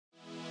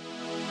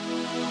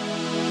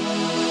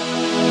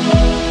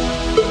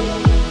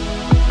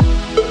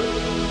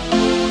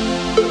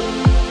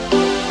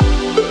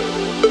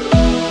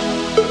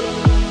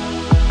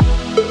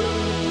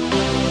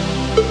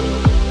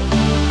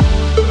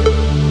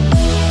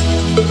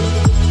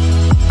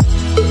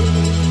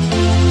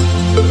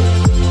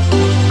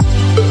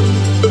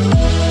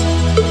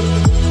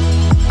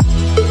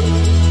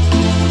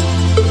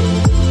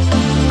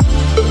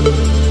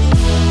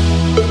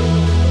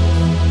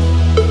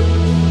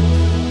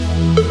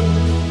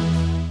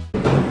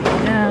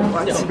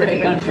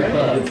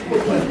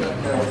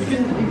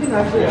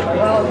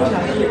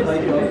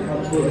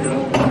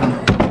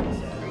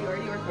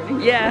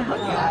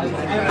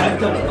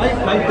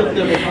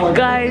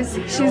Guys,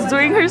 she's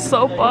doing her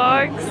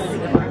soapbox.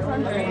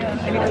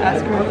 I need to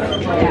ask her.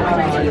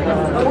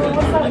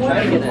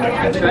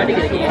 Try to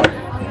get it.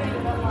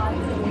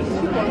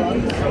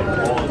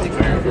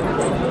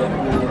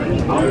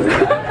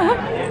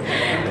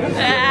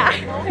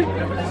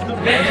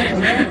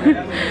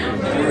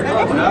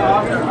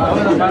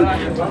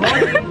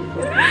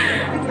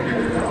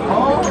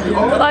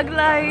 Vlog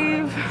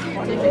live.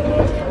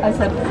 I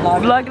said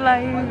vlog. Vlog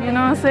live, you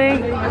know what I'm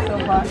saying?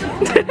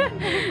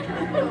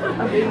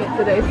 I'm doing it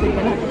today, so you're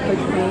gonna have to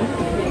push me.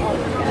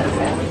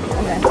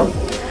 Okay.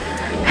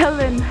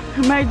 Helen,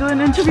 am I doing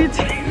an interview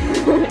today?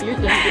 You're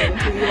just doing an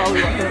interview while we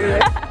walk over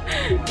there.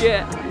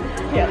 Yeah.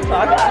 Can't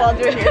talk while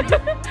doing it.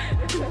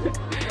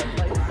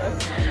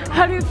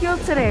 How do you feel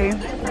today?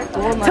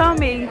 Tell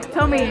me. A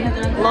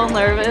little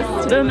nervous.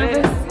 A little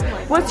nervous.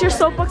 What's your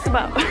soapbox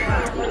about?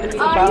 It's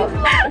about.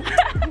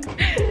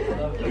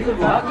 It's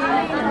about.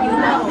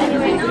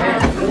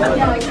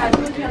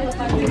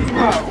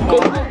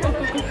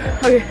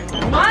 Okay.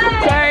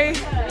 Sorry.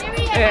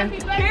 Okay.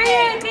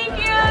 Period, thank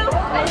you.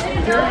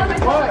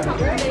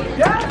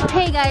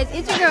 Hey guys,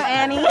 it's your girl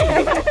Annie.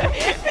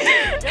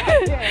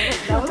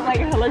 That was like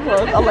hella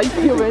close. I'm like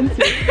human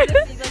too.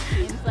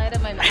 Inside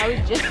of my mouth. I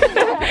was just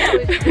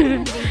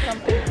eating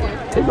something.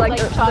 It's like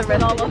the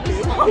red all over.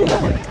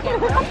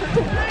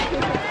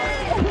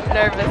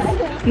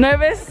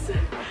 Nervous?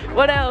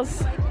 What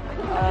else?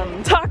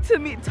 Talk to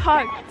me.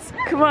 Talk.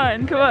 Come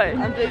on.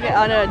 I'm doing it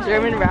on a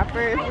German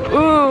rapper.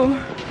 Ooh.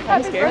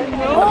 I'm scared.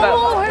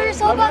 Oh, her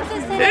soapbox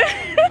is today.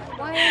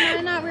 Why am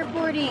I not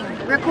recording?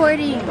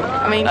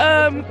 I mean,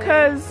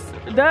 cause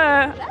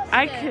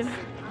I could.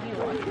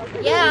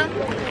 Yeah.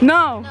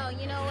 No. No,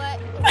 you know what?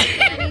 It's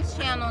Annie's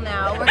channel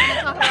now. We're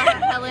gonna talk about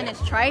how Helen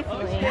is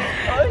trifling.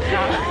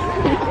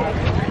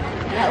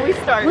 now we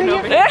start over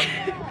here.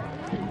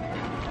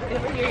 They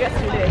were here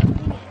yesterday.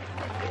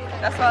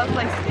 That's why I was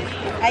like skinny.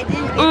 I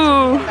didn't get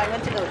Ooh. because I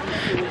went to go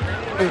eat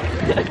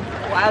food.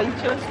 Wow, you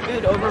chose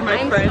food over my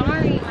I'm friend.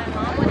 sorry, my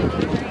mom wanted to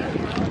eat.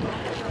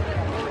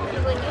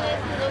 She's like, you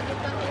guys can go get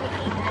something to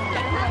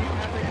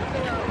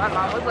eat. My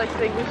mom was like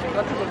saying we should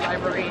go to the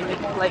library and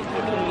like you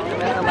can meet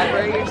them in the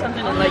library or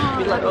something and like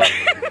be like, oh.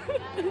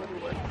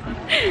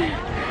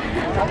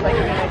 I was like,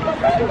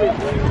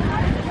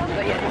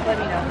 but yeah, just let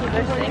me know.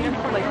 They're staying here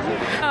for like 2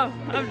 weeks. Oh,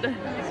 I'm done.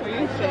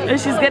 And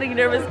she's getting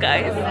nervous,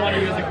 guys.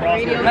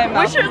 My mouth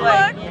What's your was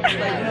like, look? like,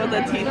 you know,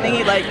 the teeth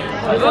thingy, like,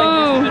 was Ooh.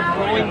 like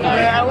rolling down.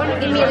 I want to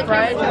Give me the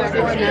camera to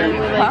record you.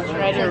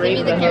 Give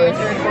me the camera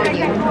to record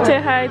you. Say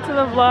hi to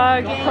the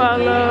vlog.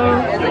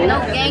 Follow. No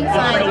gang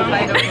signs.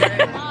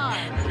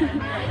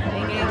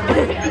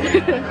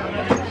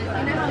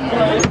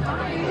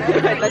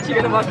 I thought you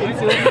were gonna walk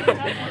into it.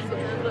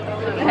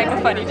 Heck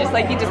of funny, just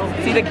like you just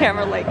see the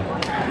camera like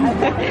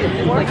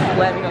like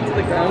slamming onto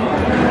the ground.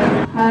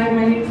 Hi,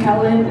 my name's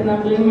Helen, and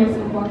I'm doing my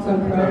soapbox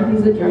on Pro.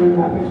 He's a German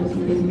rapper, just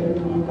in case you guys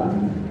don't know about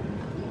him.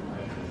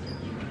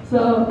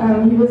 So,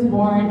 he was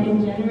born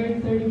in January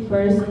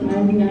 31st,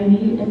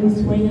 1990, and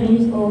he's 29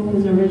 years old.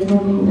 His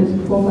original name is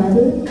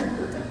Kohlweber.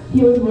 He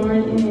was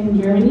born in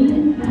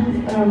Germany.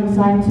 He's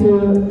signed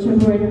to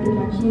Temporary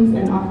Productions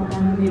and off of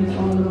that he made his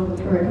own little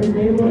record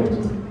label, which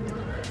is,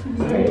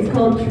 it's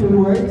called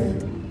True Works.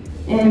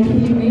 And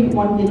he made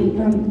one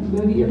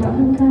movie about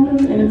him, kind of,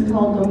 and it's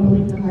called Don't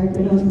Believe the Hype,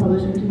 and it was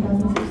published in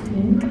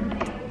 2016.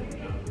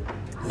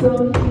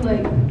 So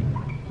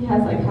he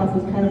has like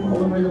houses kind of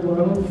all over the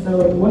world.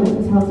 So one of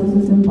his houses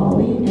is in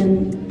Bali,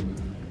 and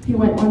he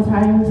went one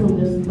time to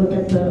just look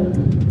at the,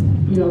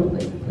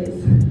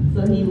 place.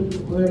 So he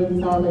literally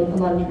saw like a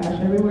lot of trash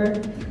everywhere.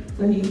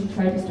 So he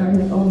tried to start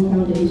his own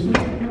foundation.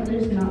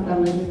 There's not that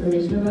much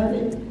information about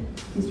it.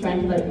 He's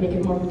trying to like make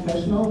it more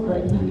professional,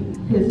 but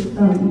his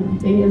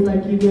thing is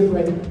like you give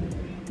like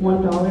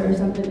 $1 or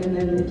something, and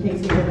then it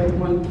takes away like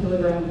 1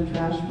 kilogram of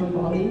trash from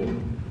Bali.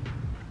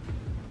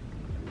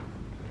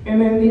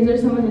 And then these are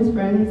some of his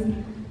friends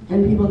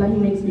and people that he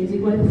makes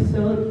music with.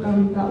 So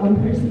that one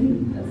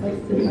person that's like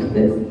sitting like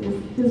this,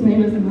 his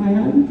name is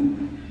Mayan.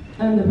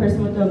 The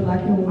person with the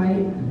black and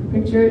white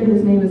picture,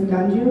 his name is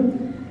Ganju.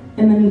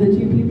 And then the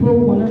 2 people,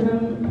 one of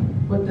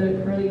them with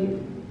the curly,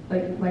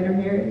 like lighter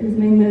hair, his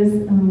name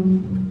is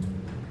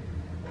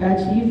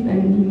Chief,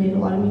 and he made a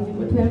lot of music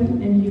with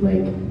him, and he's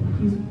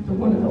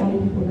one of the only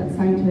people that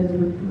signed to his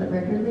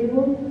record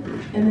label.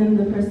 And then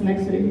the person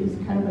next to it, he's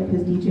kind of like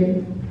his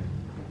DJ.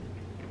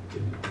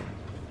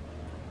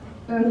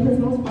 His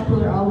most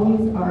popular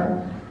albums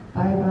are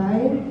Bye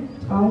Bye,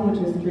 Tom, which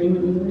is Dream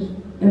in English,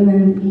 and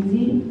then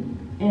Easy,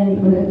 and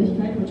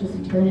Unendlichkeit, which is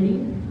Eternity.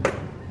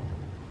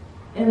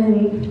 And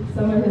then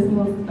some of his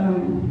most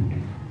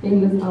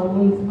famous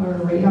albums are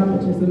Radar,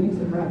 which is a mix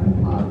of rap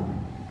and pop.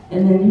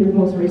 And then his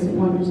most recent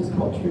one, which is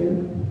called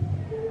True.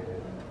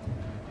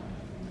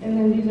 And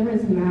then these are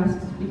his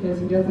masks, because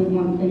he doesn't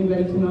want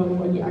anybody to know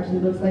what he actually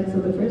looks like. So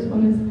the first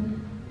one is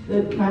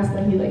the mask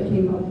that he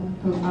came out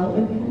with, kind of.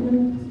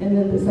 And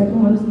then the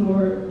second one is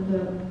more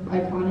the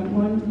iconic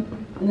one.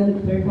 And then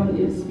the third one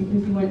is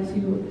because he went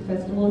to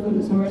festivals in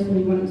the summer, so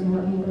he wanted to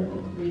have more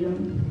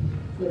freedom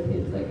with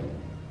his like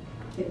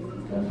kids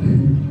and stuff.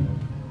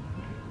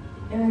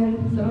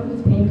 And some of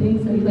his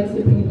paintings, so he likes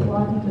to paint a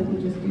lot, he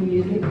doesn't just do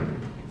music.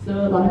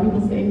 So a lot of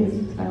people say his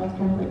style is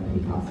kind of like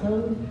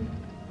Picasso.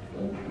 So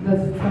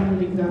that's some of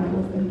the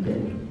examples that he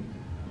did.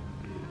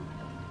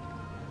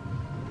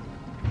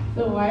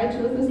 So why I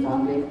chose this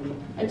topic?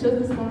 I chose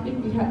this topic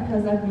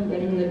because I've been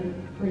getting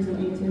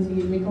recently into his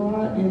music a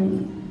lot,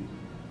 and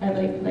I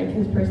like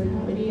his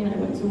personality, and I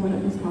went to one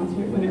of his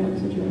concerts when I went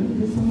to Germany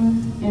this summer,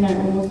 and I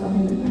almost saw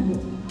him in my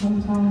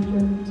hometown in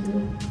Germany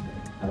too.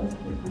 That was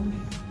pretty fun.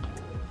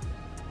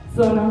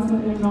 So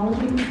announcement and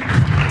acknowledgement.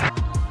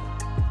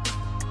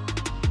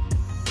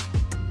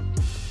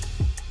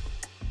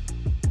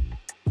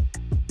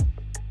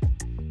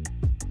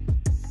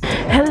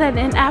 Helen,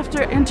 and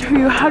after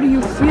interview, how do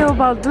you feel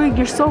about doing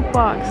your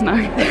soapbox? No.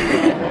 I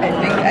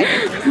think I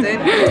did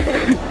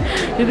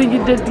decent. You think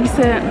you did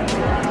decent?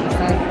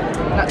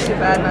 Not too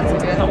bad, not too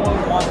good.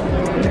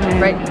 Okay.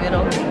 Right in the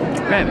middle.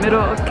 Right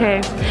middle,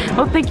 okay.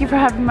 Well, thank you for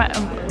having my...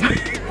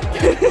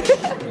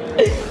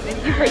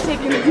 Thank you for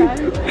taking the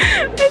time.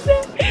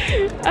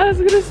 I was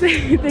gonna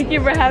say, thank you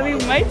for having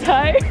my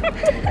time.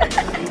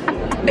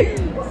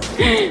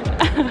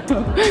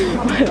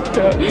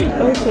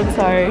 Oh shit,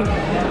 sorry.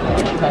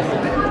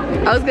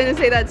 I was gonna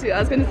say that too. I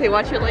was gonna say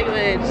watch your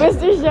language.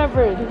 Mr.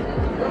 Shepherd,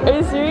 are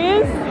you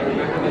serious?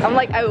 I'm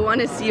like, I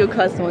want to see you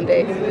cuss one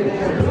day. One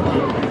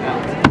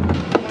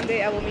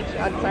day I will meet you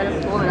outside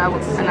of school and I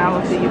will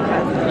see you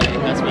cuss.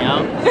 Cuss me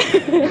out?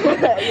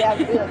 Yeah.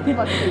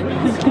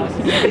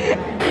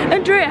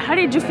 Andrea, how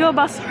did you feel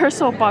about her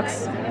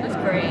soapbox? It was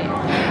great.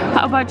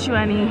 How about you,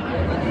 Annie? It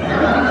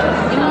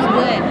was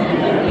good.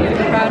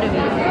 I'm proud of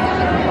you.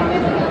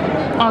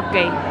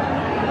 Okay.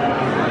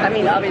 I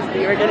mean,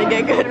 obviously you're gonna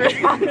get good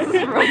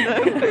responses from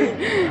them.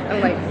 I'm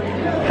like,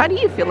 how do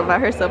you feel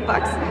about her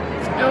soapbox?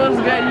 It was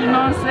good, you know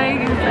what I'm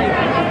saying? It's like,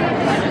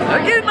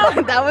 Okay, no,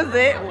 that was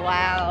it.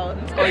 Wow,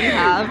 that's all you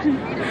have.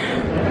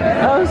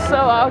 that was so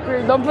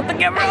awkward. Don't put the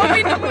camera on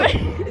me.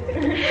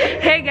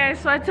 Hey guys,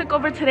 so I took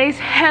over today's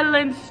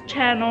Helen's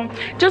channel.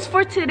 Just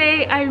for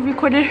today, I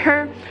recorded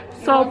her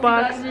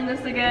soapbox. doing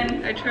this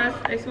again. I trust.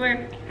 I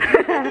swear.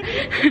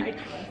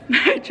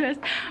 I trust.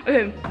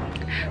 Okay.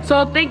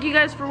 So thank you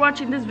guys for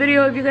watching this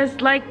video. If you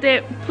guys liked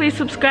it, please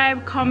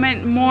subscribe,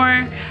 comment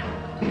more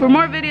for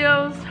more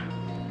videos.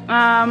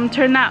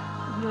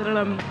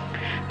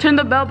 Turn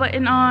the bell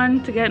button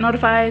on to get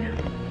notified,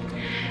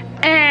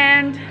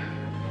 and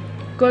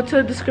go to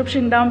the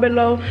description down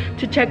below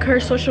to check her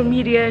social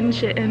media and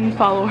shit and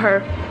follow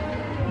her.